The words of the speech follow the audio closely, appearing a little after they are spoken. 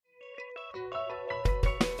Two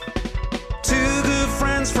good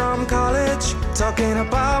friends from college talking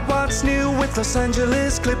about what's new with Los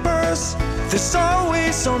Angeles Clippers. There's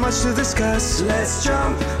always so much to discuss. Let's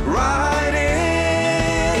jump right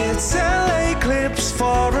in. It's LA Clips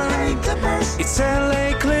Forum. It's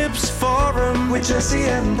LA Clips Forum with Jesse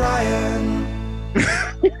and Brian.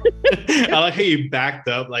 I like how you backed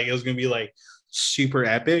up like it was gonna be like super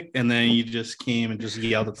epic, and then you just came and just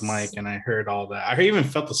yelled at the mic, and I heard all that. I even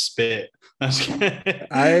felt the spit. So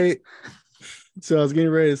I was getting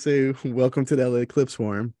ready to say welcome to the LA Clips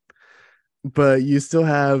Forum, but you still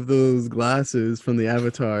have those glasses from the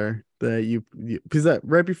avatar that you because that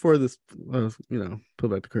right before this, pull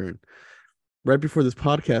back the curtain. Right before this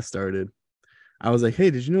podcast started, I was like, hey,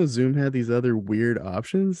 did you know Zoom had these other weird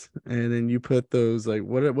options? And then you put those like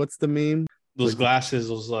what's the meme? Those like, glasses,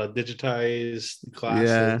 those digitized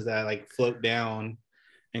glasses that like float down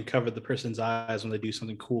and cover the person's eyes when they do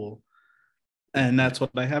something cool. And that's what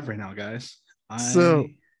I have right now, guys. So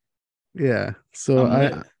I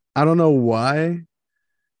don't know why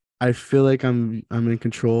I feel like I'm in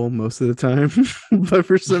control most of the time, but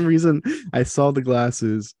for some reason I saw the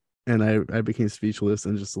glasses and I became speechless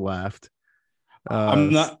and just laughed. I'm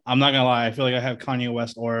not gonna lie. I feel like I have Kanye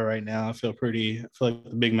West aura right now. I feel like the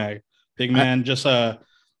big man. I'm just not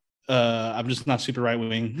super right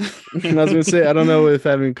wing. I was gonna say I don't know if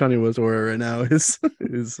having Kanye West aura right now is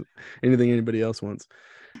anything anybody else wants.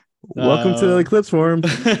 Welcome to the Eclipse Forum.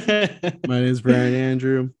 My name is Brian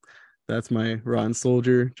Andrew. That's my rotten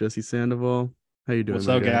soldier, Jesse Sandoval. How you doing? What's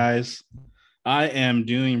up, guys? I am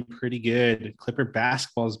doing pretty good. Clipper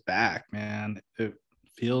basketball's back, man. It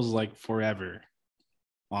feels like forever,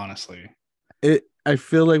 honestly. I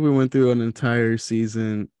feel like we went through an entire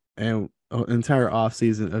season and entire off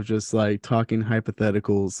season of just like talking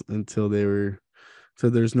hypotheticals so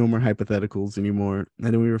there's no more hypotheticals anymore. And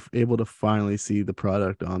then we were able to finally see the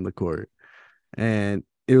product on the court. And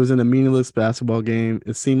it was in a meaningless basketball game.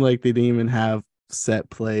 It seemed like they didn't even have set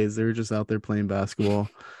plays. They were just out there playing basketball.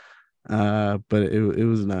 But it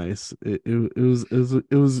was nice. It was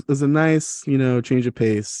a nice, change of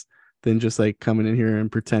pace than just like coming in here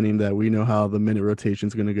and pretending that we know how the minute rotation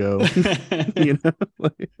is going to go.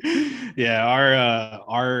 Yeah,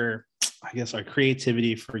 our I guess our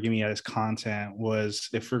creativity for giving us content was,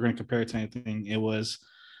 if we're going to compare it to anything, it was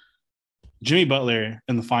Jimmy Butler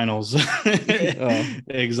in the finals.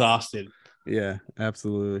 Exhausted. Yeah,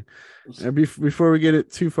 absolutely. Before we get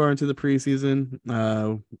it too far into the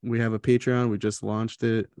preseason, we have a Patreon. We just launched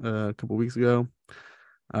it a couple weeks ago,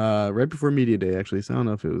 right before Media Day, actually. So I don't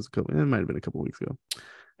know if it was it might have been a couple weeks ago.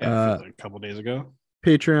 Like a couple days ago.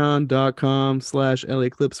 Patreon.com/LA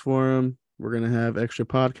Clips Forum. We're going to have extra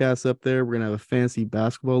podcasts up there. We're going to have a fantasy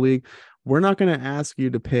basketball league. We're not going to ask you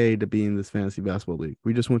to pay to be in this fantasy basketball league.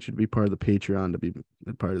 We just want you to be part of the Patreon to be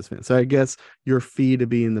part of this fan. So I guess your fee to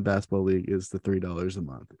be in the basketball league is the $3 a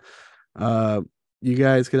month. You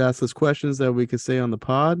guys could ask us questions that we could say on the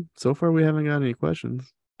pod. So far, we haven't got any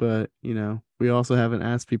questions, but we also haven't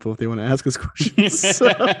asked people if they want to ask us questions. So.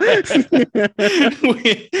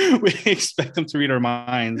 we expect them to read our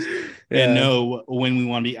minds and know when we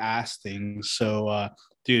want to be asked things. So,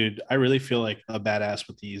 dude, I really feel like a badass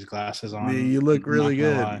with these glasses on. You look really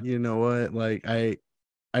good. You know what? Like I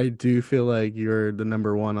do feel like you're the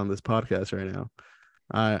number one on this podcast right now.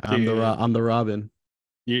 I'm the Robin.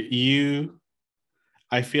 You.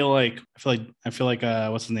 I feel like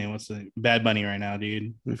what's his name? What's the Bad Bunny right now,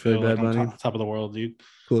 dude? You feel like Bad Bunny? Top of the world, dude.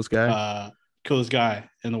 Coolest guy. Coolest guy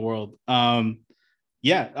in the world.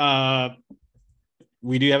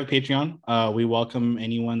 We do have a Patreon. We welcome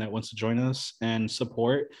anyone that wants to join us and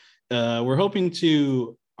support. We're hoping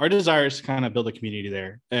our desire is to kind of build a community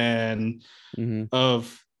there, and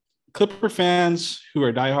of Clipper fans who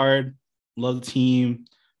are diehard, love the team,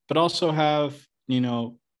 but also have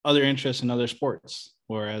other interests in other sports,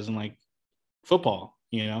 whereas in like football.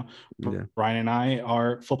 Brian and I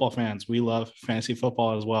are football fans. We love fantasy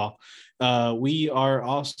football as well. We are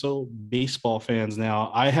also baseball fans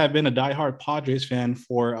now. I have been a diehard Padres fan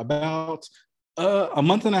for about a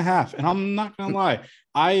month and a half, and I'm not gonna lie,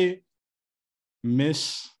 I shouldn't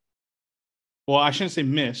say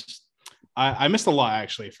missed. I missed a lot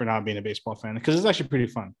actually for not being a baseball fan, because it's actually pretty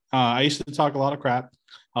fun. I used to talk a lot of crap.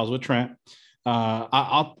 I was with Trent.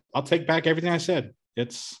 I'll take back everything I said.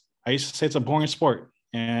 I used to say it's a boring sport.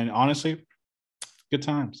 And honestly, good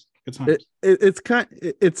times. I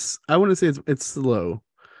wouldn't say it's slow,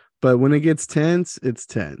 but when it gets tense, it's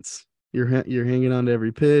tense. You're hanging on to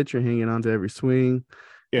every pitch, you're hanging on to every swing.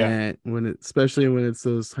 Yeah. And especially when it's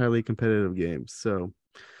those highly competitive games. So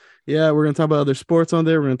Yeah, we're gonna talk about other sports on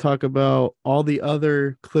there. We're gonna talk about all the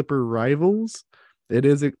other Clipper rivals. It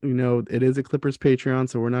is a Clippers Patreon,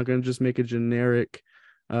 so we're not gonna just make a generic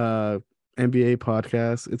uh NBA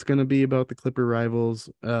podcast. It's gonna be about the Clipper rivals.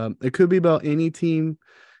 It could be about any team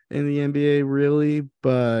in the NBA, really,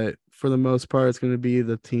 but for the most part, it's gonna be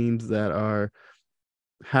the teams that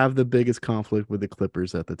have the biggest conflict with the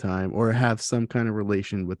Clippers at the time, or have some kind of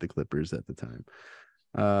relation with the Clippers at the time.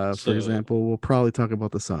 For So example, we'll probably talk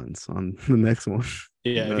about the Suns on the next one.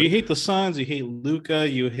 yeah, if Uh, you hate the Suns, you hate Luca,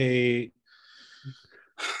 you hate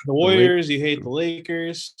the the Lake, Warriors, you hate the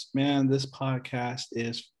Lakers, man, this podcast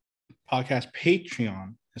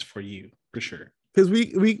Patreon is for you for sure. because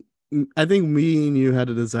I think me and you had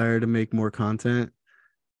a desire to make more content,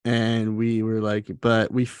 and we were like,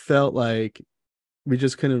 but we felt like we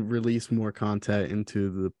just couldn't release more content into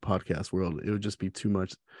the podcast world. It would just be too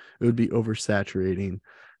much. It would be oversaturating.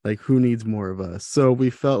 Like, who needs more of us? So we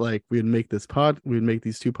felt like we'd make these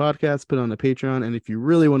two podcasts, put on a Patreon, and if you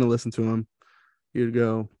really want to listen to them, you'd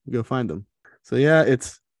go find them. So yeah,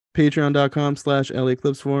 it's patreon.com/LA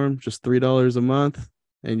Clips Forum, just $3 a month,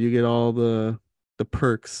 and you get all the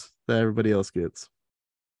perks that everybody else gets.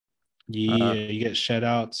 Yeah, you get shout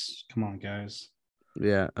outs. Come on, guys.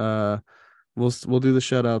 Yeah. We'll do the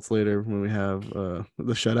shout outs later when we have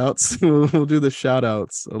the shout outs. We'll do the shout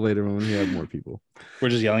outs later when we have more people. We're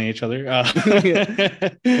just yelling at each other.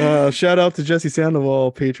 Shout out to Jesse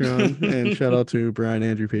Sandoval Patreon, and shout out to Brian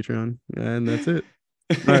Andrew Patreon, and that's it.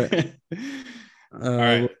 All right. All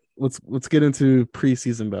right. Let's get into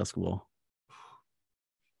preseason basketball.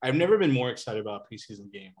 I've never been more excited about a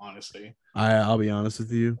preseason game, honestly. I'll be honest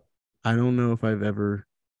with you. I don't know if I've ever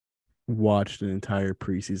watched an entire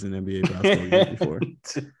preseason NBA basketball game before.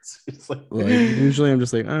 It's like usually I'm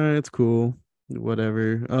just like, all right, it's cool,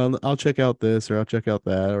 whatever. I'll check out this, or I'll check out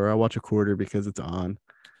that, or I'll watch a quarter because it's on.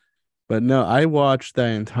 But no, I watched that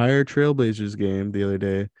entire Trailblazers game the other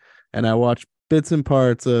day, and I watched bits and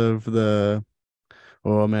parts of the.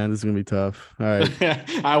 Oh man, this is gonna be tough. All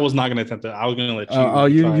right, I was not gonna attempt it. I was gonna let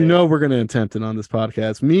you. You know we're gonna attempt it on this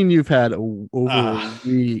podcast. Me and you've had over a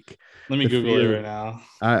week. Let me Google it right now.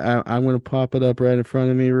 I'm gonna pop it up right in front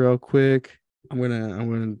of me real quick. I'm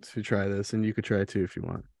going to try this, and you could try it too if you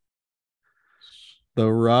want.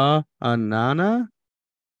 The Ra Anana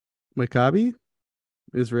Maccabi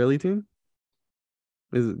Israeli team.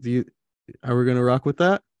 Are we gonna rock with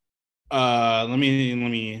that? Let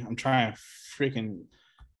me. I'm trying to freaking.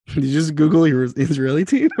 Did you just Google your Israeli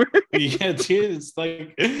team? Yeah, dude, it's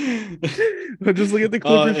like. Just look at the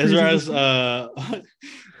Clippers. Israel's.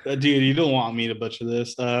 Dude, you don't want me to butcher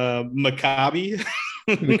this. Maccabi.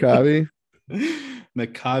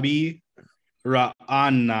 Maccabi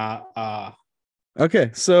Ra'ana. Okay,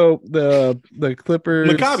 so the Clippers.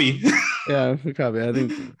 Maccabi. Yeah, Maccabi. I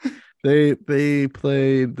think they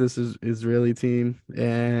played this Israeli team,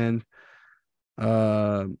 and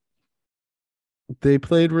they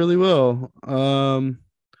played really well.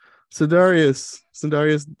 Sindarius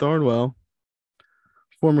Darnwell,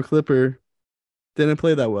 former Clipper, didn't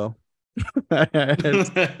play that well.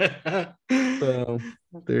 So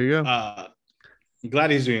there you go. I'm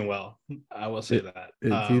glad he's doing well. I will say that. Do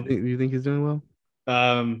you think he's doing well?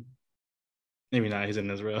 Maybe not. He's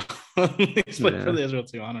in Israel. He's playing for the Israel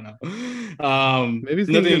team. I don't know. Maybe he's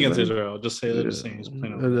nothing against Israel. Just saying he's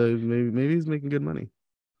playing. Maybe he's making good money.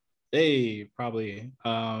 Hey, probably.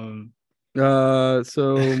 So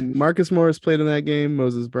Marcus Morris played in that game.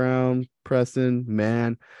 Moses Brown, Preston,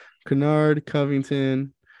 Mann, Kennard,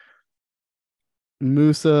 Covington,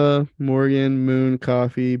 Musa, Morgan, Moon,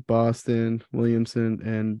 Coffee, Boston, Williamson,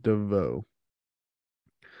 and DeVoe.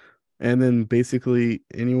 And then basically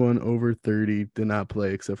anyone over 30 did not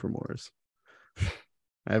play except for Morris.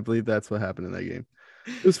 I believe that's what happened in that game.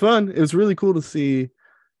 It was fun. It was really cool to see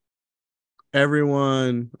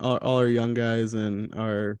everyone, all our young guys and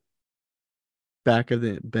our back of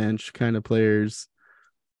the bench kind of players.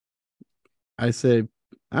 I say,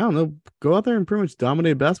 I don't know, go out there and pretty much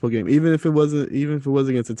dominate a basketball game, even if it was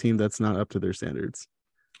against a team that's not up to their standards.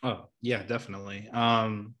 Oh yeah, definitely.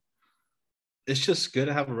 It's just good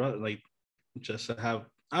to have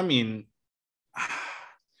I mean,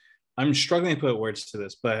 I'm struggling to put words to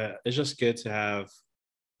this, but it's just good to have,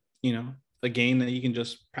 a game that you can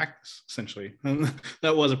just practice, essentially.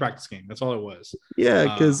 That was a practice game. That's all it was. Yeah,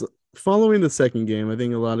 because following the second game, I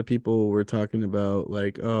think a lot of people were talking about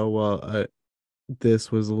like, oh, well,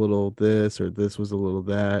 this was a little this or this was a little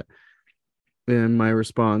that. And my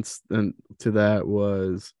response to that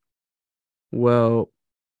was, well,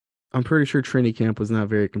 I'm pretty sure training camp was not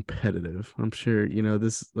very competitive. I'm sure,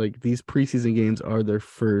 these preseason games are their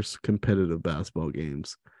first competitive basketball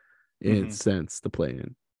games. in sense to play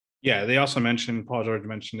in. Yeah, they also mentioned, Paul George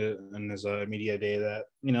mentioned it in his media day, that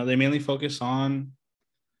they mainly focus on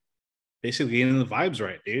basically getting the vibes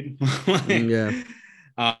right, dude. Yeah.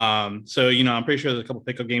 So I'm pretty sure there's a couple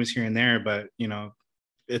pickup games here and there, but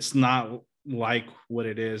it's not like what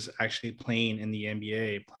it is actually playing in the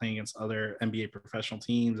NBA, playing against other NBA professional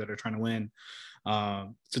teams that are trying to win.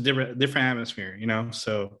 It's a different atmosphere,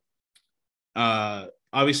 So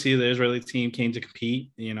obviously the Israeli team came to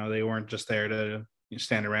compete. They weren't just there to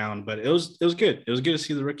stand around, but it was good. It was good to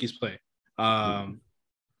see the rookies play. I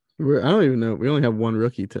don't even know. We only have one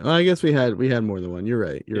rookie. I guess we had more than one. You're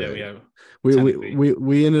right. You're right. We have.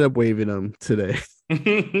 We ended up waiving them today.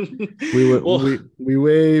 we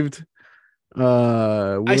waived.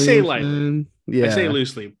 I say lightly. Yeah. I say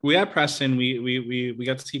loosely. We had Preston. We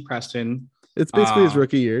got to see Preston. It's basically his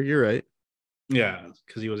rookie year. You're right. Yeah,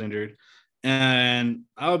 because he was injured. And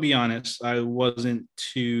I'll be honest, I wasn't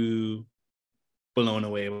too blown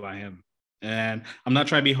away by him. And I'm not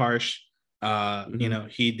trying to be harsh.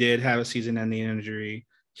 He did have a season-ending injury.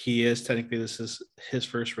 He is technically, this is his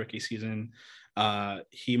first rookie season.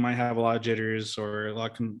 He might have a lot of jitters or a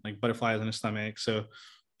lot of like butterflies in his stomach. So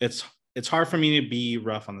it's hard for me to be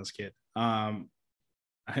rough on this kid.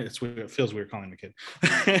 It's weird. It feels weird calling him a kid.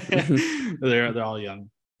 They're all young,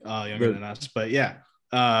 younger than us. But yeah.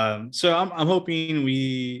 So I'm hoping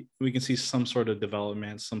we can see some sort of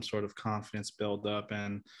development, some sort of confidence build up,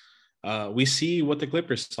 and we see what the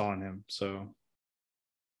Clippers saw in him. So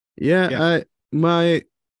I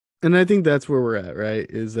think that's where we're at, right?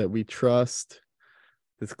 Is that we trust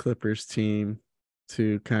this Clippers team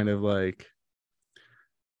to kind of like,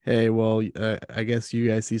 hey, well, I guess you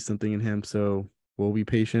guys see something in him, so we'll be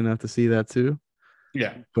patient enough to see that too.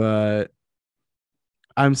 Yeah. But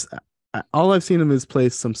all I've seen him is play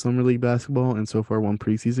some summer league basketball and so far one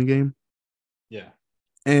preseason game. Yeah.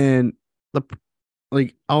 And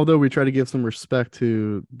although we try to give some respect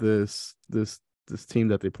to this team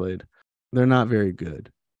that they played, they're not very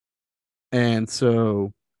good. And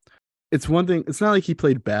so it's one thing. It's not like he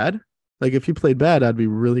played bad. Like if he played bad, I'd be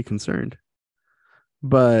really concerned.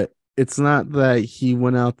 But it's not that he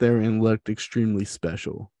went out there and looked extremely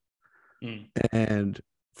special. And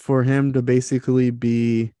for him to basically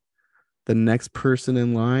be the next person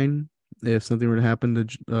in line, if something were to happen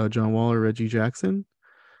to John Wall or Reggie Jackson,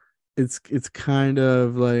 it's kind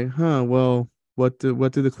of like, well, what do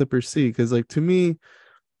the Clippers see? Because like to me,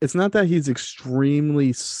 it's not that he's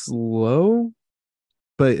extremely slow,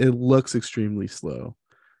 but it looks extremely slow.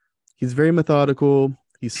 He's very methodical.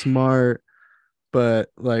 He's smart. But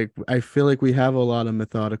like I feel like we have a lot of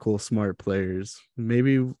methodical, smart players.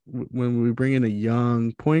 Maybe when we bring in a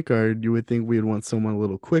young point guard, you would think we'd want someone a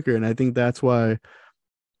little quicker. And I think that's why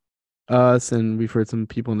us, and we've heard some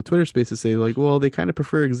people in the Twitter spaces say like, well, they kind of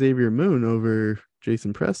prefer Xavier Moon over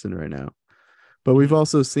Jason Preston right now. But we've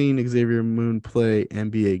also seen Xavier Moon play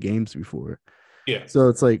NBA games before. Yeah. So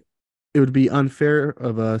it's like it would be unfair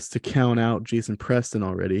of us to count out Jason Preston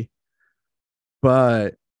already.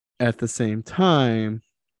 But at the same time,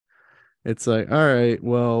 it's like, all right,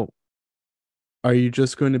 well, are you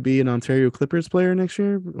just going to be an Ontario Clippers player next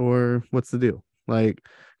year, or what's the deal? Like,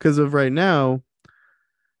 because of right now,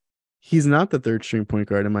 he's not the third string point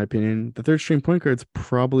guard, in my opinion. The third string point guard is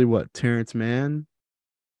probably what, Terrence Mann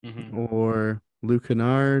or Luke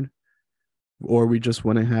Kennard, or we just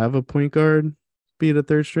want to have a point guard be the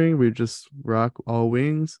third string. We just rock all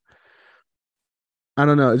wings. I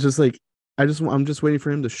don't know. It's just like, I'm just waiting for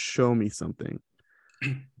him to show me something.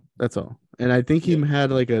 That's all. And I think he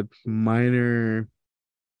had like a minor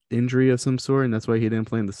injury of some sort, and that's why he didn't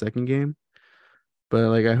play in the second game. But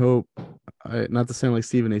like, I hope, not to sound like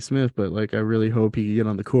Stephen A. Smith, but like, I really hope he can get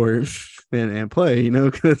on the court and play,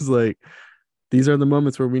 because like these are the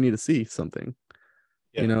moments where we need to see something,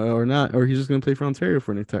 or not, or he's just going to play for Ontario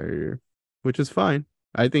for an entire year, which is fine.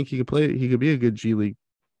 I think he could play. He could be a good G League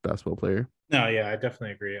basketball player. No, yeah, I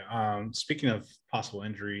definitely agree. Speaking of possible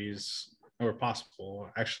injuries, or possible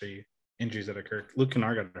actually injuries that occurred, Luke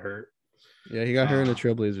Kennard got hurt. Yeah, he got hurt in the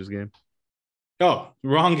Trailblazers game. Oh,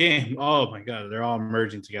 wrong game. Oh my God, they're all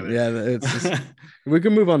merging together. Yeah, it's just, we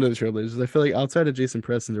can move on to the Trailblazers. I feel like outside of Jason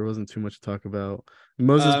Preston, there wasn't too much to talk about.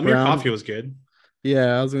 Moses Brown, Amir Coffey was good.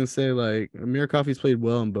 Yeah, I was gonna say like Amir Coffey's played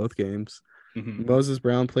well in both games. Moses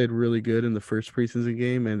Brown played really good in the first preseason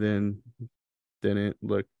game, and then didn't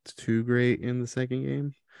look too great in the second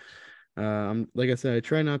game. Like I said, I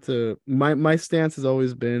try not to. My stance has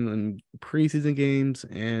always been in preseason games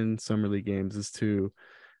and summer league games is to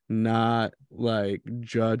not like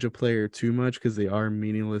judge a player too much because they are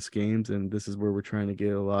meaningless games, and this is where we're trying to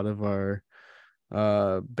get a lot of our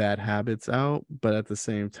bad habits out, but at the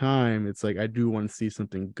same time, it's like I do want to see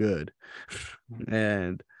something good.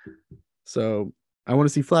 And so I want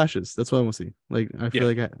to see flashes. That's what I want to see. Like I feel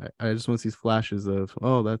like I just want to see flashes of,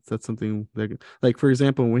 oh, that's something that, like, for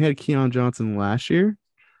example, when we had Keon Johnson last year,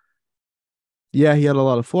 yeah, he had a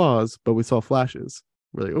lot of flaws, but we saw flashes.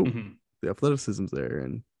 We're like, oh, the athleticism's there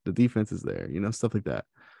and the defense is there, stuff like that.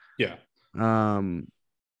 Yeah.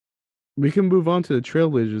 We can move on to the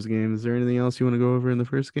Trailblazers game. Is there anything else you want to go over in the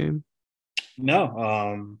first game?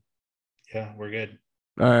 No. Yeah, we're good.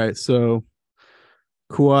 All right. So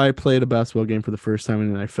Kawhi played a basketball game for the first time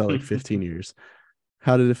and I felt like 15 years.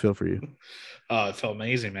 How did it feel for you? It felt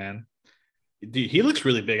amazing, man. Dude, he looks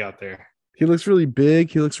really big out there. He looks really big.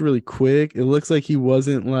 He looks really quick. It looks like he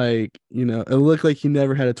wasn't like, it looked like he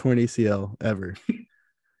never had a torn ACL ever.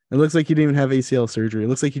 It looks like he didn't even have ACL surgery. It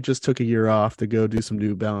looks like he just took a year off to go do some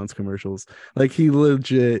New Balance commercials. Like, he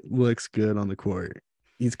legit looks good on the court.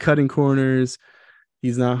 He's cutting corners.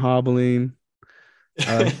 He's not hobbling.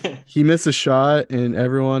 He missed a shot, and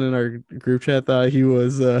everyone in our group chat thought he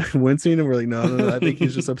was wincing, and we're like, no. I think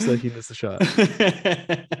he's just upset he missed a shot.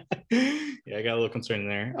 Yeah, I got a little concerned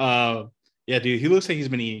there. Yeah, dude, he looks like he's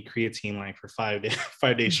been eating creatine like for 5 days,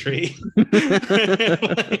 5 days straight.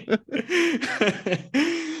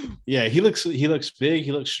 Yeah, he looks big.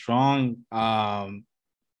 He looks strong. I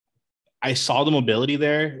saw the mobility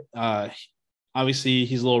there. Obviously,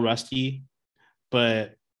 he's a little rusty,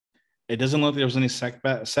 but it doesn't look like there was any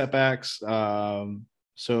setbacks.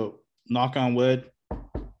 So knock on wood.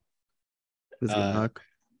 Was it a knock?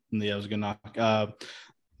 Yeah, it was a good knock.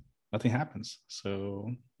 Nothing happens. So,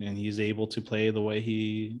 and he's able to play the way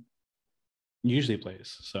he usually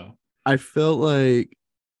plays. So I felt like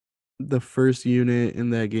the first unit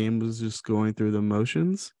in that game was just going through the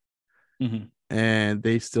motions, and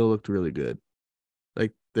they still looked really good.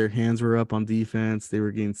 Like, their hands were up on defense. They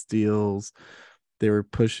were getting steals. They were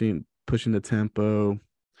pushing the tempo.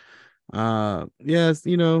 Yes, it's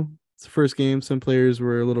the first game. Some players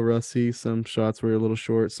were a little rusty. Some shots were a little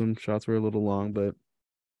short. Some shots were a little long, but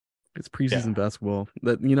it's preseason basketball.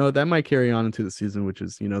 That might carry on into the season, which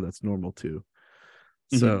is, that's normal too.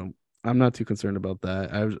 So I'm not too concerned about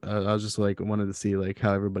that. I was just like, wanted to see like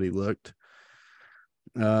how everybody looked.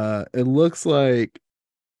 It looks like,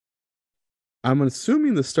 I'm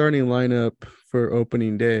assuming the starting lineup for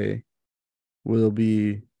opening day will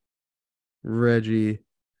be Reggie,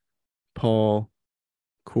 Paul,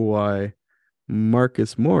 Kawhi,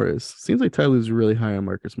 Marcus Morris. Seems like Tyler's really high on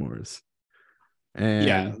Marcus Morris.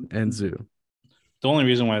 And Zoo. The only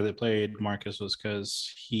reason why they played Marcus was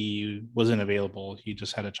because he wasn't available. He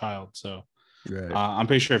just had a child. So I'm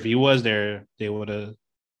pretty sure if he was there, they would have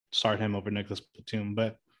started him over Nicholas Batum.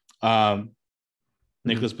 But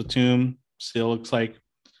Nicholas Batum still looks like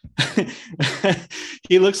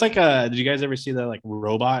he looks like did you guys ever see that like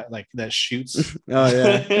robot like that shoots? Oh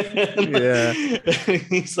yeah.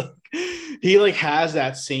 He's like, he like has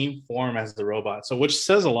that same form as the robot, so which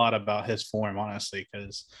says a lot about his form, honestly,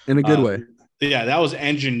 because in a good way. Yeah, that was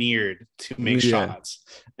engineered to make shots,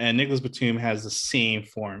 and Nicholas Batum has the same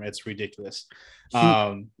form. It's ridiculous.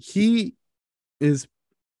 He is.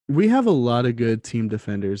 We have a lot of good team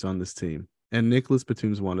defenders on this team, and Nicholas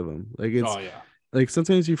Batum's one of them. Like, it's like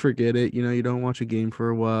sometimes you forget it. You don't watch a game for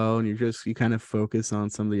a while, and you kind of focus on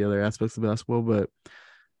some of the other aspects of basketball. But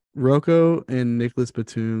Rocco and Nicholas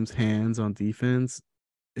Batum's hands on defense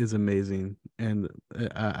is amazing, and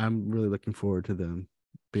I'm really looking forward to them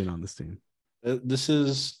being on this team. This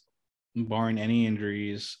is, barring any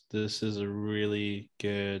injuries, this is a really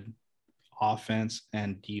good offense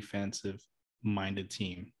and defensive minded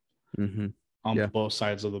team on both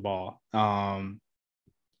sides of the ball. And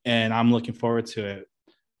I'm looking forward to it.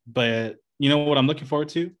 But you know what I'm looking forward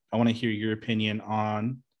to? I want to hear your opinion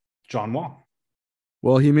on John Wall.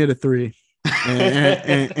 Well, he made a three,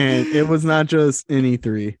 and it was not just any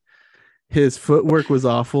three. His footwork was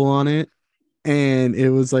awful on it, and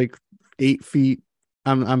it was like 8 feet.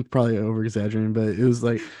 I'm probably over exaggerating, but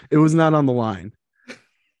it was not on the line.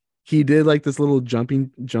 He did like this little jumping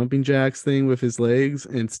jacks thing with his legs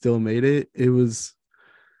and still made it. It's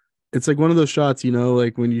like one of those shots,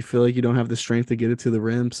 like when you feel like you don't have the strength to get it to the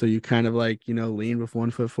rim, so you kind of like, lean with 1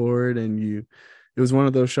 foot forward, and it was one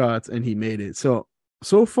of those shots, and he made it. So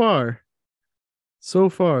far,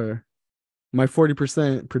 my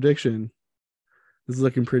 40% prediction is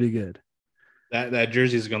looking pretty good. That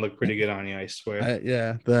jersey is gonna look pretty good on you, I swear.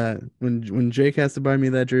 That when Jake has to buy me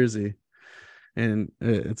that jersey, and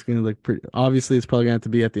it's gonna look pretty. Obviously, it's probably gonna have to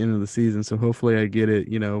be at the end of the season, so hopefully I get it,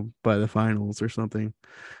 by the finals or something.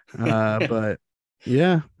 But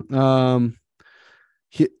yeah,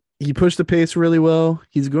 he pushed the pace really well.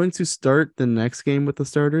 He's going to start the next game with the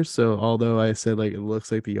starters. So although I said like it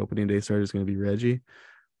looks like the opening day starter is going to be Reggie,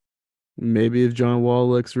 maybe if John Wall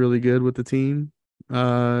looks really good with the team,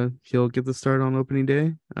 he'll get the start on opening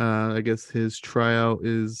day. I guess his tryout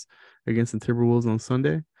is against the Timberwolves on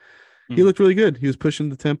Sunday. He looked really good. He was pushing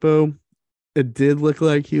the tempo. It did look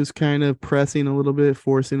like he was kind of pressing a little bit,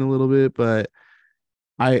 forcing a little bit, but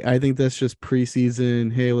I think that's just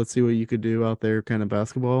preseason. Hey, let's see what you could do out there, kind of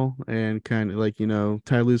basketball, and kind of like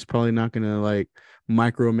Ty Lue's probably not gonna like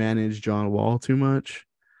micromanage John Wall too much.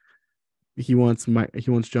 He wants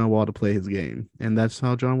John Wall to play his game, and that's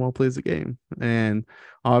how John Wall plays the game. And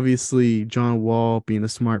obviously, John Wall, being a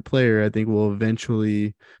smart player, I think will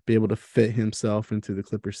eventually be able to fit himself into the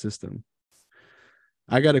Clippers system.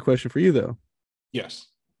 I got a question for you though. Yes.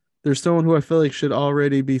 There's someone who I feel like should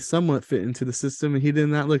already be somewhat fit into the system, and he did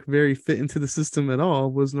not look very fit into the system at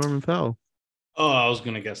all, was Norman Powell. Oh, I was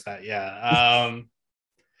going to guess that. Yeah.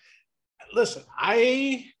 Listen,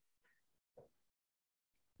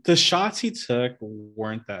 the shots he took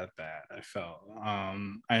weren't that bad, I felt.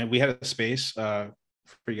 We had a space for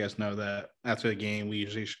you guys to know that after the game, we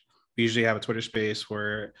usually have a Twitter space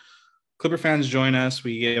where Clipper fans join us.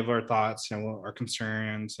 We give our thoughts and our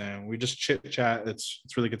concerns, and we just chit chat. It's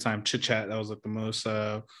really good time. Chit chat. That was like the most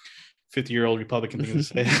 50-year-old Republican thing to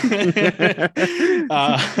say.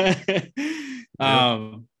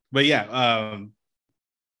 But yeah,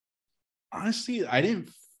 honestly, I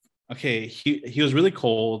didn't. Okay, he was really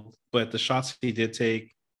cold, but the shots he did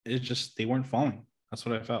take, they weren't falling. That's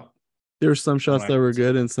what I felt. There were some shots that were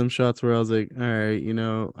good, and some shots where I was like, all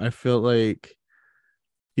right, I felt like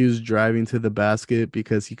he was driving to the basket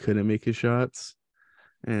because he couldn't make his shots.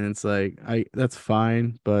 And it's like, that's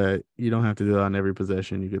fine, but you don't have to do that on every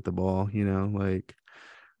possession you get the ball, like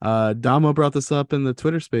Damo brought this up in the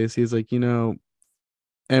Twitter space. He's like, and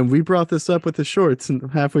we brought this up with the shorts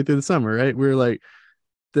halfway through the summer, right? We were like,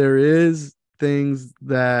 there is things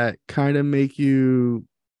that kind of make you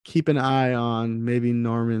keep an eye on maybe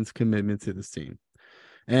Norman's commitment to this team.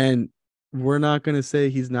 And we're not going to say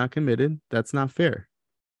he's not committed. That's not fair.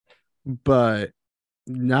 But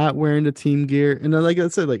not wearing the team gear, and like I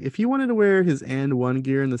said, like if he wanted to wear his and one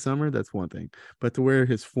gear in the summer, that's one thing. But to wear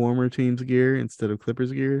his former team's gear instead of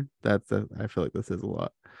Clippers gear, I feel like that says a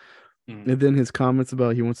lot. And then his comments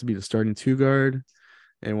about he wants to be the starting 2 guard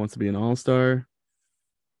and wants to be an all-star.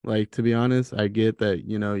 Like, to be honest, I get that,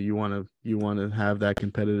 you want to have that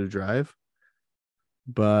competitive drive,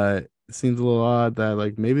 but it seems a little odd that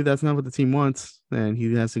like maybe that's not what the team wants, and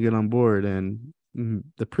he has to get on board. And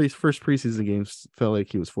the first preseason games felt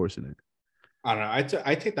like he was forcing it. I don't know.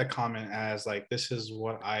 I take that comment as like, this is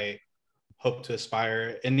what I hope to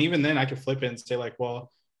aspire. And even then I could flip it and say like,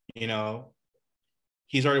 well,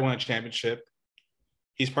 he's already won a championship.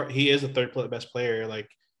 He is the third best player. Like,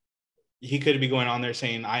 he could be going on there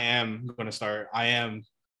saying, I am going to start. I am,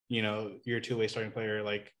 your two-way starting player.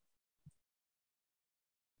 Like,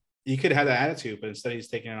 he could have that attitude, but instead he's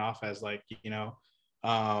taking it off as like,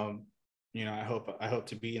 I hope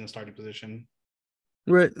to be in the starting position.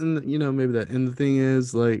 Right. And maybe that. And the thing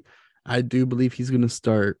is, like, I do believe he's going to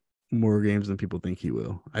start more games than people think he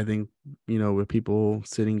will. I think, with people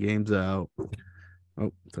sitting games out.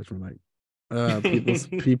 Oh, touch my mic.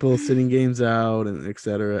 People sitting games out and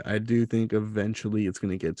etc. I do think eventually it's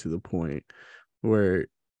going to get to the point where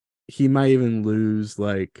he might even lose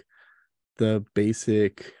like the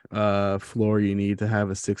basic floor you need to have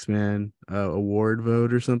a 6-man award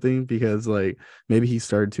vote or something, because like maybe he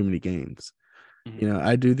started too many games.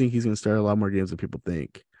 I do think he's going to start a lot more games than people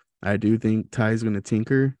think. I do think Ty's going to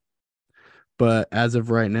tinker, but as of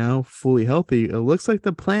right now, fully healthy, it looks like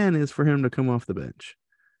the plan is for him to come off the bench.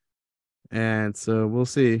 And so we'll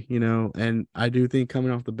see, and I do think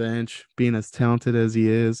coming off the bench, being as talented as he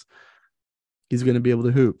is, he's going to be able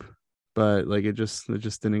to hoop. But like it just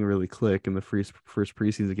didn't really click in the first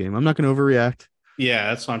preseason game. I'm not going to overreact. Yeah,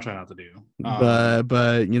 that's what I'm trying not to do. But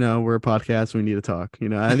we're a podcast. We need to talk.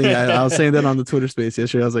 I think I was saying that on the Twitter space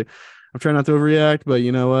yesterday. I was like, I'm trying not to overreact, but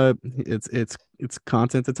you know what? It's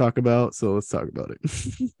content to talk about, so let's talk about it.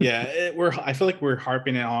 Yeah, I feel like we're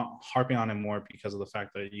harping on him more because of the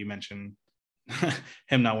fact that you mentioned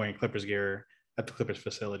him not wearing Clippers gear at the Clippers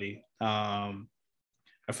facility.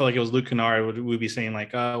 I feel like it was Luke Kennard would be saying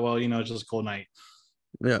like, it's just a cold night.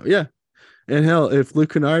 Yeah. And hell, if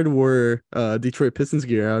Luke Kennard wore Detroit Pistons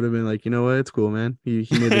gear, I would have been like, you know what, it's cool, man. He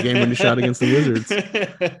made the game-winning shot against the Wizards.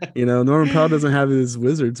 Norman Powell doesn't have his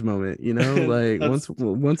Wizards moment. Like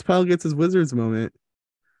once Powell gets his Wizards moment,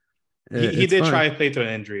 he did try to play through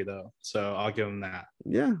an injury though, so I'll give him that.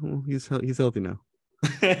 Yeah, well, he's healthy now.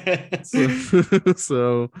 So,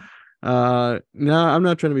 so no, I'm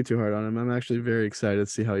not trying to be too hard on him. I'm actually very excited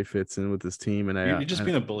to see how he fits in with this team. And You're just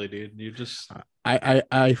being a bully, dude. You just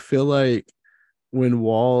I feel like when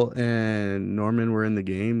Wall and Norman were in the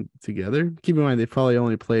game together, keep in mind they probably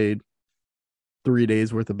only played 3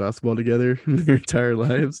 days worth of basketball together in their entire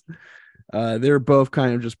lives. They were both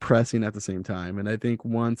kind of just pressing at the same time. And I think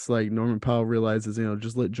once like Norman Powell realizes,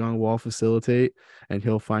 just let John Wall facilitate and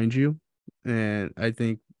he'll find you. And I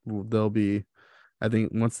think I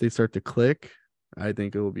think once they start to click, I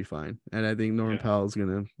think it will be fine. And I think Norman Powell is going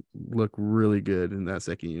to look really good in that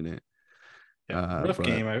second unit. Yeah, rough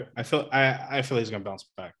game. I feel he's gonna bounce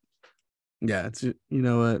back. Yeah, it's you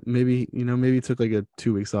know what, maybe he took like a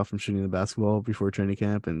 2 weeks off from shooting the basketball before training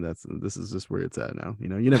camp, and this is just where it's at now. You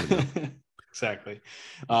never know. Exactly.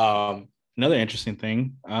 Another interesting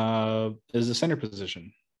thing is the center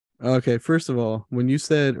position. Okay, first of all, when you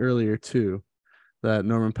said earlier too that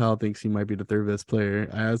Norman Powell thinks he might be the third best player,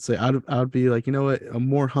 I would say I'd be like, you know what, a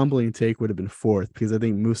more humbling take would have been fourth, because I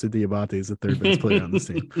think Moussa Diabate is the third best player on this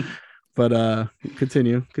team. But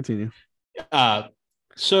continue.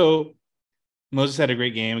 So Moses had a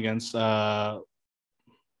great game against what's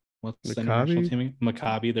Maccabi? the international team?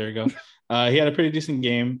 Maccabi. There you go. He had a pretty decent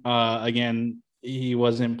game. Again, he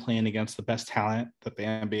wasn't playing against the best talent that the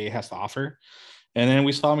NBA has to offer. And then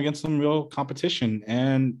we saw him against some real competition,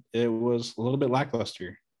 and it was a little bit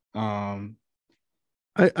lackluster. I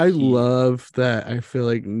love that. I feel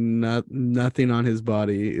like nothing on his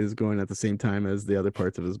body is going at the same time as the other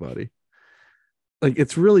parts of his body. Like,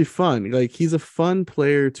 it's really fun. Like, he's a fun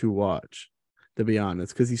player to watch, to be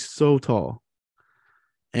honest, because he's so tall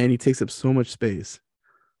and he takes up so much space.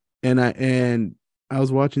 And I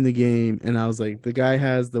was watching the game, and I was like, the guy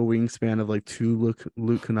has the wingspan of like two Luke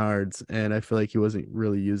Kennards, and I feel like he wasn't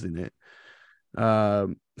really using it.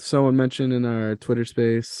 Someone mentioned in our Twitter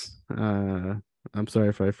space, I'm sorry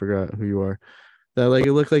if I forgot who you are, that like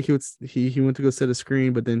it looked like he went to go set a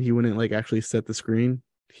screen, but then he wouldn't like actually set the screen.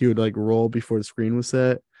 He would like roll before the screen was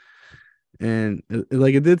set. And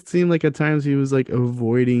it did seem like at times he was like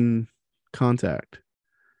avoiding contact.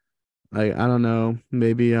 Like, I don't know,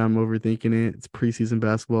 maybe I'm overthinking it. It's preseason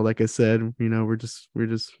basketball. Like I said, we're just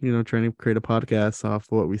trying to create a podcast off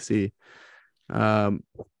what we see. I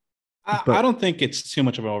don't think it's too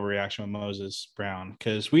much of an overreaction with Moses Brown,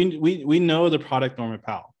 because we know the product Norman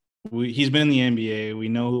Powell. He's been in the NBA. We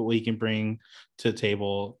know what he can bring to the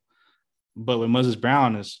table. But with Moses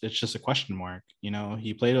Brown, it's just a question mark.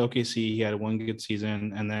 He played at OKC. He had one good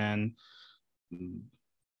season, and then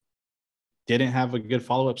didn't have a good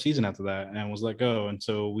follow-up season after that and was let go. And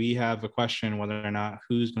so we have a question whether or not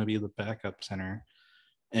who's going to be the backup center.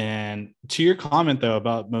 And to your comment, though,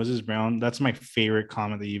 about Moses Brown, that's my favorite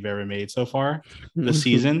comment that you've ever made so far this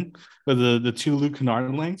season, with the two Luke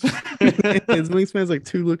Kennard lengths. His wingspan's like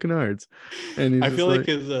two Luke Kennards, and I feel like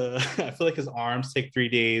his arms take 3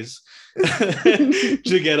 days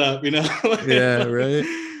to get up. Yeah, right.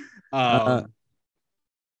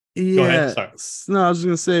 Yeah. Go ahead. Sorry. No, I was just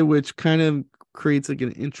gonna say, which kind of creates like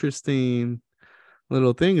an interesting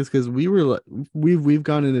little thing, is because we've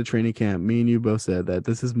gone into training camp. Me and you both said that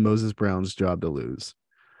this is Moses Brown's job to lose,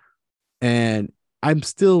 and I'm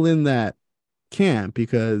still in that camp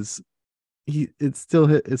because it's still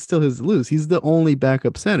his to lose. He's the only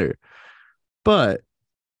backup center, but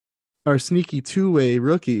our sneaky two-way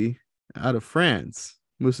rookie out of France,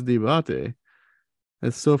 Moussa Diabate,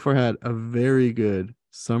 has so far had a very good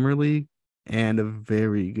summer league and a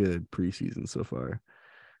very good preseason so far.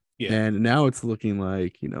 Yeah. And now it's looking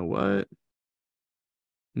like, you know what?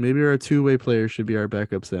 Maybe our two-way player should be our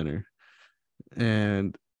backup center.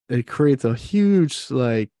 And it creates a huge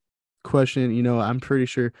question. I'm pretty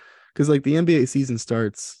sure, because the NBA season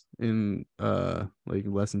starts in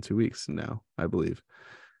less than 2 weeks now, I believe.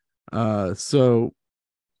 So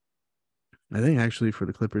I think actually for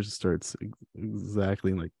the Clippers it starts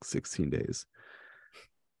exactly in 16 days.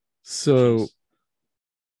 So jeez.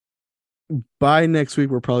 By next week,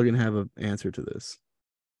 we're probably going to have an answer to this.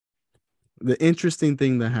 The interesting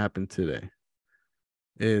thing that happened today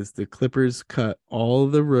is the Clippers cut all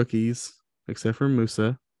the rookies except for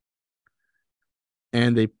Moussa,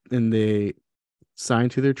 and they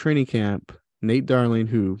signed to their training camp Nate Darling,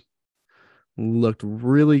 who looked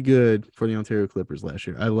really good for the Ontario Clippers last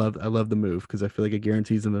year. I love the move because I feel like it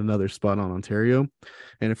guarantees them another spot on Ontario.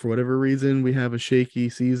 And if for whatever reason we have a shaky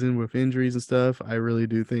season with injuries and stuff, I really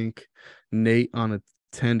do think Nate on a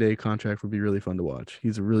 10-day contract would be really fun to watch.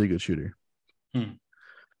 He's a really good shooter.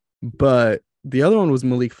 But the other one was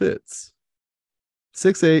Malik Fitz.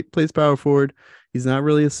 6'8", plays power forward. He's not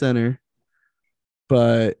really a center,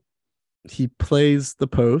 but He plays the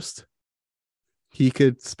post. He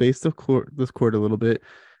could space the court a little bit.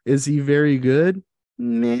 Is he very good?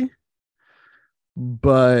 Meh.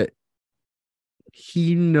 But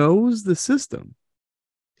he knows the system.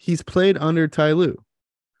 He's played under Ty Lue.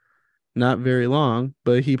 Not very long,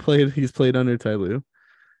 but he's played under Ty Lue.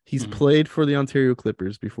 He's played for the Ontario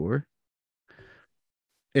Clippers before.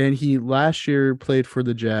 And he last year played for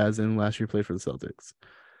the Jazz and last year played for the Celtics.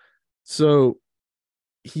 So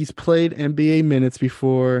he's played NBA minutes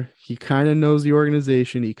before. He kind of knows the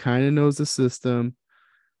organization. He kind of knows the system.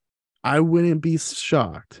 I wouldn't be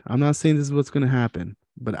shocked. I'm not saying this is what's going to happen,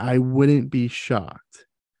 but I wouldn't be shocked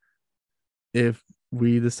if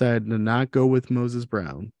we decide to not go with Moses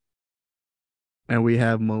Brown and we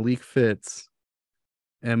have Malik Fitz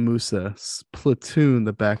and Musa platoon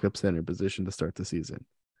the backup center position to start the season.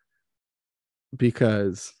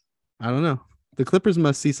 Because I don't know. The Clippers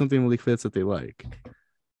must see something in Malik Fitz that they like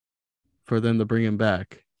for them to bring him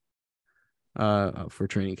back for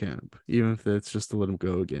training camp, even if it's just to let him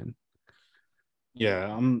go again.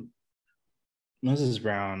 Yeah, Moses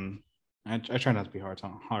Brown. I try not to be hard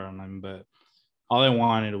on him, but all I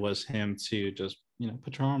wanted was him to just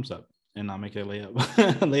put your arms up and not make a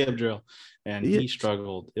layup drill, and he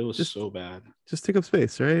struggled. It was so bad. Just take up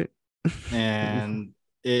space, right? And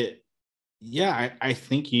I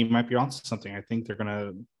think he might be onto something. I think they're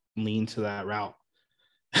gonna lean to that route.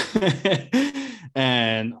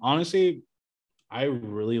 And honestly, I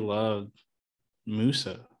really love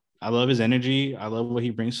Musa. I love his energy. I love what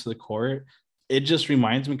he brings to the court. It just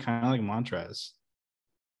reminds me kind of like Montrez.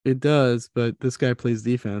 It does, but this guy plays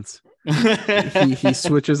defense. he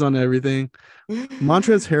switches on everything.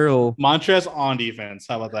 Montrez on defense.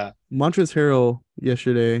 How about that? Montrez Harrell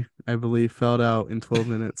yesterday, I believe, fouled out in 12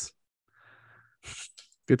 minutes.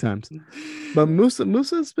 Good times. But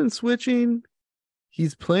Musa's been switching.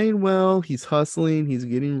 He's playing well. He's hustling. He's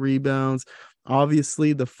getting rebounds.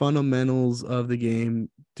 Obviously, the fundamentals of the game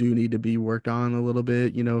do need to be worked on a little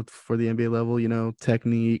bit, for the NBA level,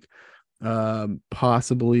 technique,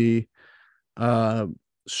 possibly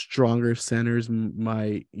stronger centers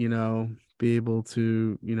might, be able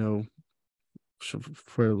to,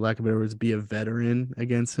 for lack of better words, be a veteran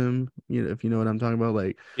against him, if you know what I'm talking about,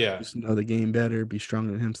 like, just know the game better, be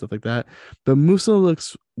stronger than him, stuff like that. But Musa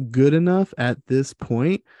looks good enough at this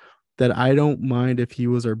point that I don't mind if he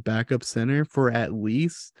was our backup center for at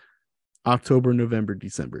least October, November,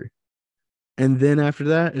 December. And then after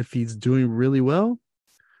that, if he's doing really well,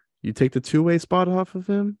 you take the two-way spot off of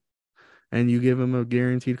him and you give him a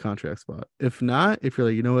guaranteed contract spot. If not, if you're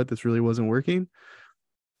like, you know what, this really wasn't working,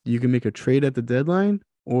 you can make a trade at the deadline,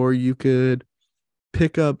 or you could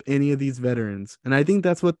pick up any of these veterans. And I think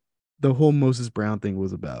that's what the whole Moses Brown thing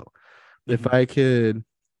was about. Mm-hmm. If I could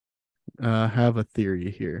have a theory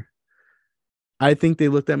here, I think they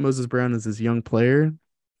looked at Moses Brown as this young player,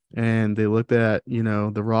 and they looked at,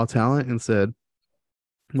 the raw talent and said,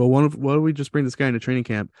 well, why don't we just bring this guy into training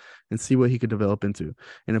camp and see what he could develop into?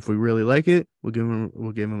 And if we really like it, we'll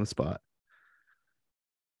give him a spot.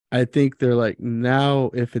 I think they're like, now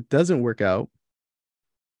if it doesn't work out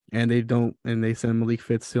and they send Malik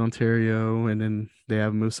Fitz to Ontario and then they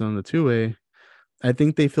have Musa on the two-way, I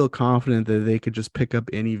think they feel confident that they could just pick up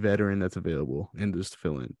any veteran that's available and just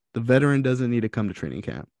fill in. The veteran doesn't need to come to training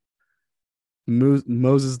camp.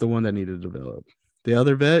 Moses is the one that needed to develop. The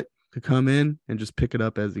other vet could come in and just pick it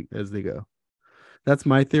up as they go. That's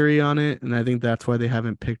my theory on it, and I think that's why they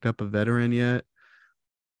haven't picked up a veteran yet.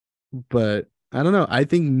 But I don't know. I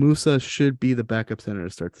think Musa should be the backup center to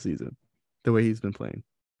start the season, the way he's been playing.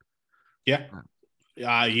 Yeah.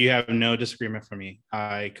 You have no disagreement from me.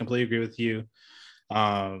 I completely agree with you.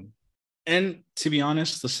 And to be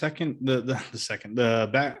honest, the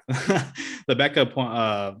backup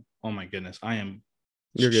point. Oh my goodness, I am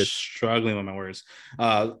struggling with my words.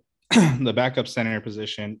 The backup center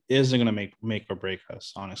position isn't going to make or break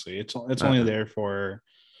us. Honestly, it's only there for,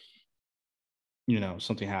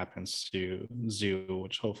 something happens to Zoo,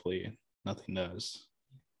 which hopefully nothing does.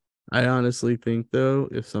 I honestly think, though,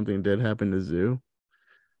 if something did happen to Zoo,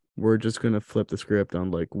 we're just going to flip the script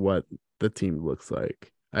on like what the team looks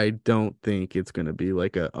like. I don't think it's going to be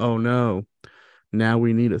like oh no, now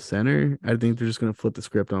we need a center. I think they're just going to flip the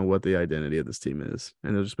script on what the identity of this team is.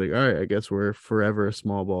 And they'll just be like, all right, I guess we're forever a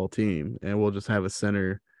small ball team and we'll just have a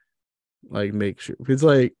center, like, make sure. It's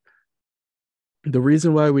like, the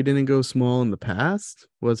reason why we didn't go small in the past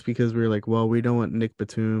was because we were like, well, we don't want Nick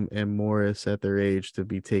Batum and Morris at their age to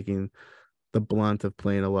be taking the blunt of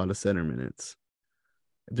playing a lot of center minutes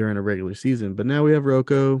during a regular season. But now we have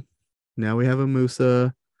Rocco. Now we have a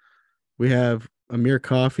Musa. We have Amir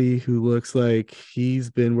Coffey, who looks like he's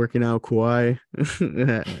been working out Kawhi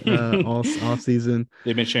all season.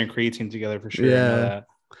 They've been sharing creatine together for sure. I know Yeah,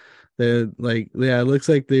 that. it looks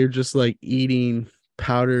like they're just like eating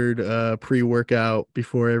powdered pre-workout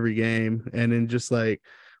before every game, and then just like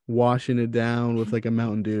washing it down with like a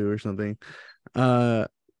Mountain Dew or something. Uh,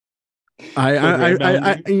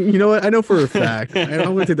 you know what? I know for a fact. I'm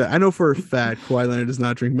gonna take that. I know for a fact Kawhi Leonard does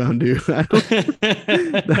not drink Mountain Dew. I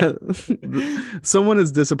don't, someone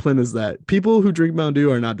as disciplined as that. People who drink Mountain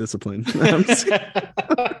Dew are not disciplined. I'm just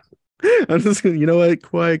gonna, you know what?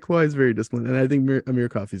 Kawhi is very disciplined, and I think Amir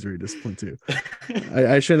Coffey is very disciplined too.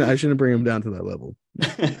 I shouldn't bring him down to that level.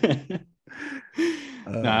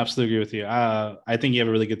 No, I absolutely agree with you. I think you have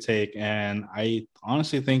a really good take, and I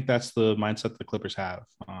honestly think that's the mindset the Clippers have.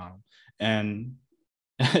 And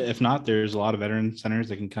if not, there's a lot of veteran centers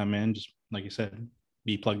that can come in, just like you said,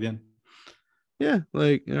 be plugged in. Yeah,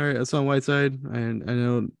 like all right, that's on Whiteside, and I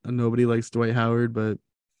know nobody likes Dwight Howard, but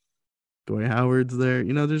Dwight Howard's there.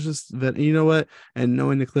 You know, there's just that. You know what? And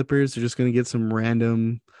knowing the Clippers, they're just gonna get some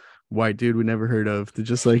random white dude we never heard of to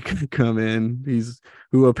just like come in.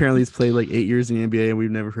 Who apparently has played like 8 years in the NBA and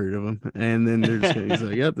we've never heard of him. And then they're just he's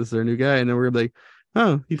like, "Yep, this is our new guy." And then we're like,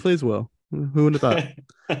 "Oh, he plays well. Who would have thought?"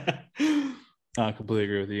 I completely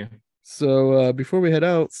agree with you. So before we head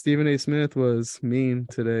out, Stephen A. Smith was mean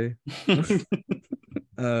today.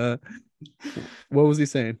 What was he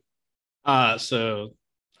saying? So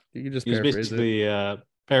you can just he was basically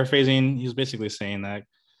paraphrasing. He was basically saying that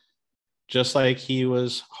just like he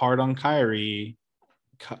was hard on Kyrie,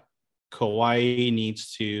 Kawhi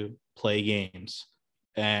needs to play games,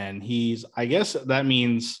 and I guess that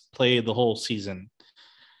means play the whole season.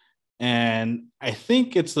 And I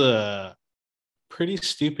think it's pretty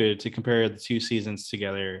stupid to compare the two seasons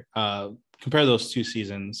together. Compare those two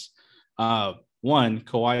seasons. One,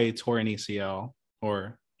 Kawhi tore an ACL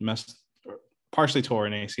or partially tore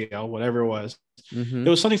an ACL, whatever it was. Mm-hmm. It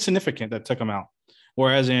was something significant that took him out.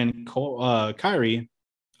 Whereas in Kyrie,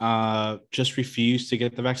 just refused to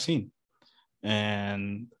get the vaccine.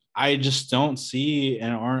 And I just don't see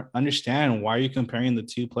and understand why you're comparing the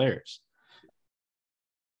two players.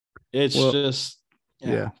 It's just,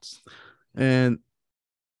 yeah. And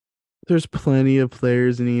there's plenty of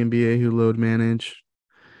players in the NBA who load manage.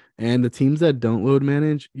 And the teams that don't load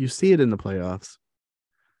manage, you see it in the playoffs.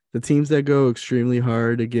 The teams that go extremely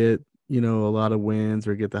hard to get, a lot of wins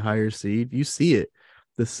or get the higher seed, you see it.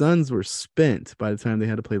 The Suns were spent by the time they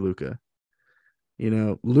had to play Luka.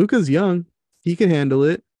 Luka's young. He can handle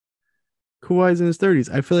it. Kawhi's in his 30s.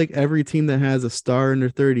 I feel like every team that has a star in their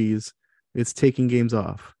 30s is taking games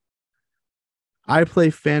off. I play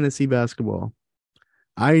fantasy basketball.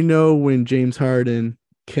 I know when James Harden,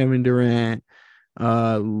 Kevin Durant,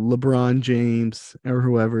 LeBron James, or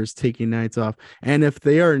whoever is taking nights off. And if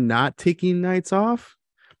they are not taking nights off,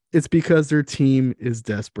 it's because their team is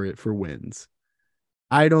desperate for wins.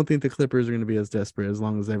 I don't think the Clippers are going to be as desperate as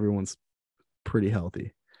long as everyone's pretty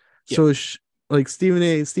healthy. Yeah. So, like Stephen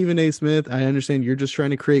A. Smith, I understand you're just trying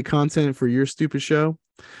to create content for your stupid show,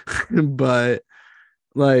 but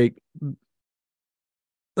like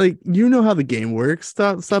you know how the game works.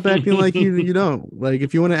 Stop acting like you don't. Like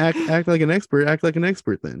if you want to act like an expert, act like an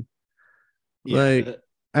expert then. Yeah. Like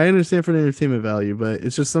I understand for the entertainment value, but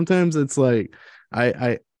it's just sometimes it's like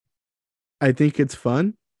I think it's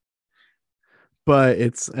fun, but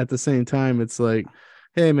it's at the same time it's like,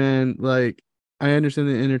 hey man, like I understand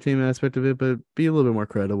the entertainment aspect of it, but be a little bit more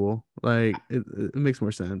credible. Like it makes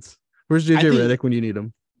more sense. Where's JJ Redick when you need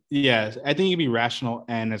him? Yeah, I think you can be rational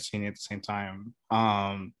and entertaining at the same time.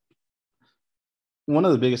 One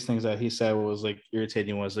of the biggest things that he said was like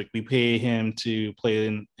irritating was like we pay him to play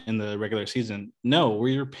in the regular season. No,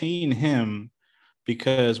 we're paying him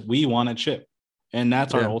because we want a chip, and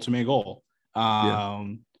that's our ultimate goal.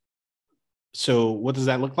 So what does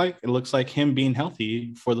that look like? It looks like him being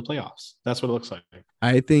healthy for the playoffs. That's what it looks like.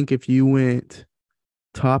 I think if you went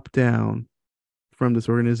top down from this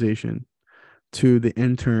organization to the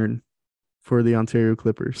intern for the Ontario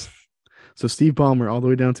Clippers. So Steve Ballmer all the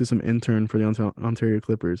way down to some intern for the Ontario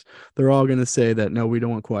Clippers. They're all going to say that, no, we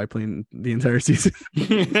don't want Kawhi playing the entire season.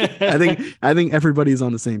 I think everybody's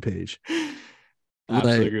on the same page. I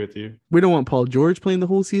absolutely agree with you. We don't want Paul George playing the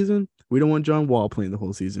whole season. We don't want John Wall playing the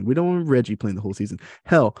whole season. We don't want Reggie playing the whole season.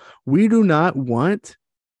 Hell, we do not want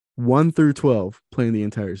 1 through 12 playing the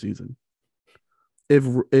entire season.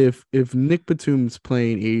 If Nick Batum's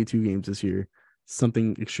playing 82 games this year,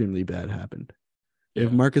 something extremely bad happened. Yeah.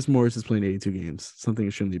 If Marcus Morris is playing 82 games, something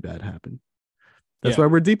extremely bad happened. That's why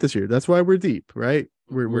we're deep this year. That's why we're deep, right?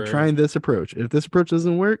 We're trying this approach. If this approach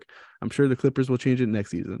doesn't work, I'm sure the Clippers will change it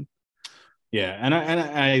next season. Yeah,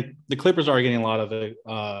 and the Clippers are getting a lot of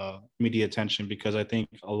the media attention because I think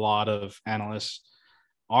a lot of analysts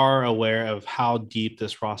are aware of how deep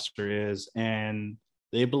this roster is, and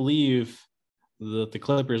they believe that the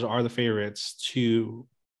Clippers are the favorites to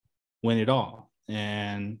win it all.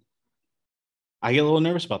 And I get a little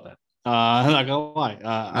nervous about that. I'm not gonna lie.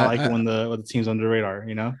 I like it when the team's under the radar.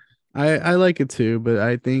 You know. I like it too, but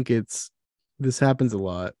I think this happens a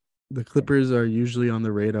lot. The Clippers are usually on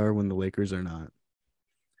the radar when the Lakers are not.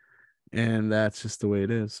 And that's just the way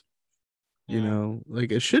it is. You know,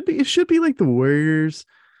 like it should be like the Warriors,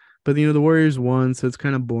 but the Warriors won, so it's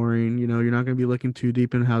kind of boring. You're not going to be looking too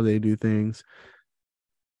deep in how they do things.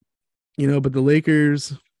 But the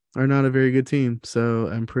Lakers are not a very good team, so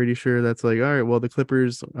I'm pretty sure that's like, all right, well, the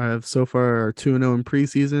Clippers have so far are 2-0 in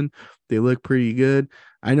preseason. They look pretty good.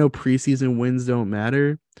 I know preseason wins don't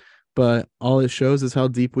matter, but all it shows is how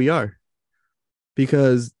deep we are.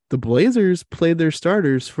 Because the Blazers played their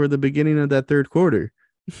starters for the beginning of that third quarter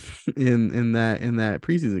in that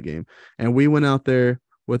preseason game, and we went out there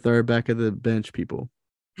with our back of the bench people,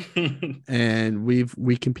 and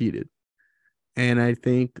we competed. And I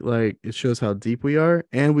think like it shows how deep we are,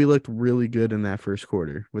 and we looked really good in that first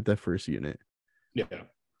quarter with that first unit. Yeah,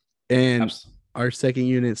 and absolutely. Our second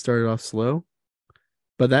unit started off slow,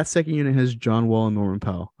 but that second unit has John Wall and Norman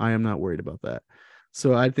Powell. I am not worried about that.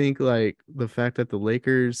 So I think like the fact that the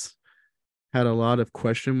Lakers had a lot of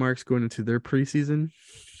question marks going into their preseason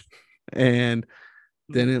and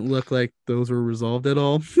didn't look like those were resolved at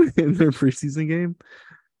all in their preseason game.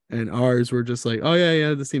 And ours were just like, oh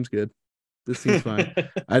yeah, this team's good. This seems fine.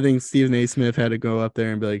 I think Stephen A. Smith had to go up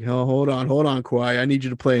there and be like, oh, hold on, Kawhi. I need you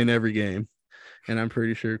to play in every game. And I'm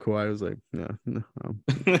pretty sure Kawhi was like, no.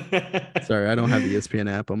 Sorry, I don't have the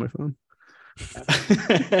ESPN app on my phone.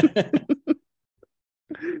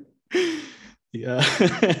 Yeah.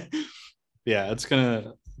 Yeah, it's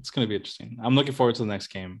gonna be interesting. I'm looking forward to the next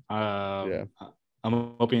game. I'm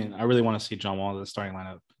hoping. I really want to see John Wall in the starting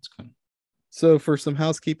lineup. It's good. So for some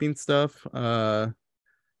housekeeping stuff,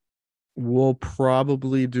 we'll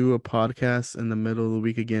probably do a podcast in the middle of the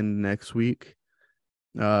week again next week,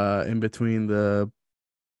 in between the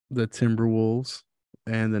Timberwolves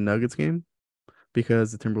and the Nuggets game,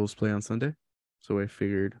 because the Timberwolves play on Sunday. So I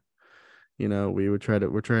figured, we're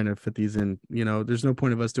trying to fit these in. There's no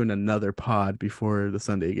point of us doing another pod before the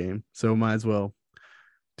Sunday game, so might as well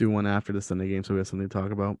do one after the Sunday game so we have something to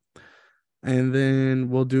talk about. And then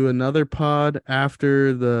we'll do another pod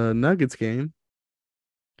after the Nuggets game.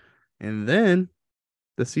 And then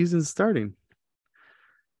the season's starting.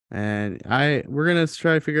 And we're gonna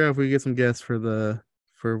try to figure out if we get some guests for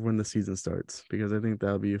when the season starts, because I think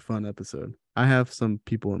that'll be a fun episode. I have some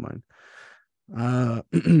people in mind.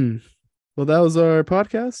 Well, that was our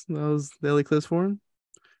podcast. That was the LA Clips Forum.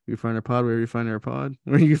 You can find our pod wherever you find our pod.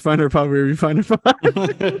 Or you can find our pod wherever you find our pod.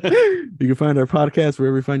 You can find our podcast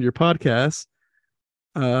wherever you find your podcasts.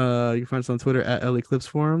 You can find us on Twitter at LA Clips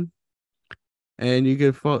Forum. And you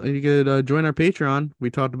could join our Patreon. We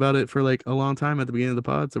talked about it for like a long time at the beginning of the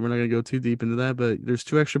pod, so we're not going to go too deep into that. But there's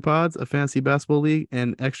 2 extra pods, a fantasy basketball league,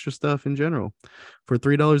 and extra stuff in general for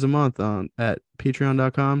 $3 a month at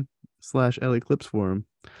patreon.com/LA Clips Forum.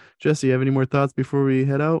 Jesse, you have any more thoughts before we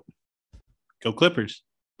head out? Go Clippers.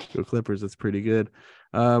 Go Clippers. That's pretty good.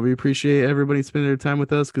 We appreciate everybody spending their time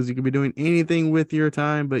with us, because you could be doing anything with your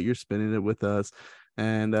time, but you're spending it with us.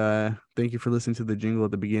 And thank you for listening to the jingle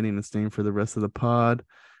at the beginning and staying for the rest of the pod.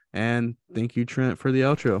 And thank you, Trent, for the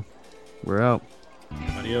outro. We're out.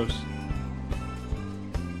 Adios.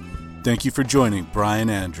 Thank you for joining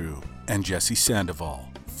Brian Andrew and Jesse Sandoval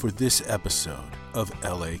for this episode of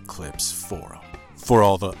LA Clips Forum. For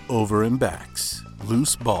all the over and backs,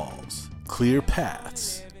 loose balls, clear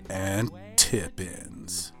paths, and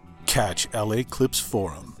tip-ins, catch LA Clips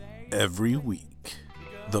Forum every week.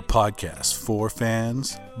 The podcast for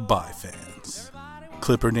fans, by fans.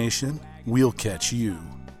 Clipper Nation, we'll catch you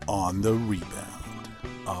on the rebound.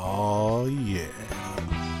 Oh yeah.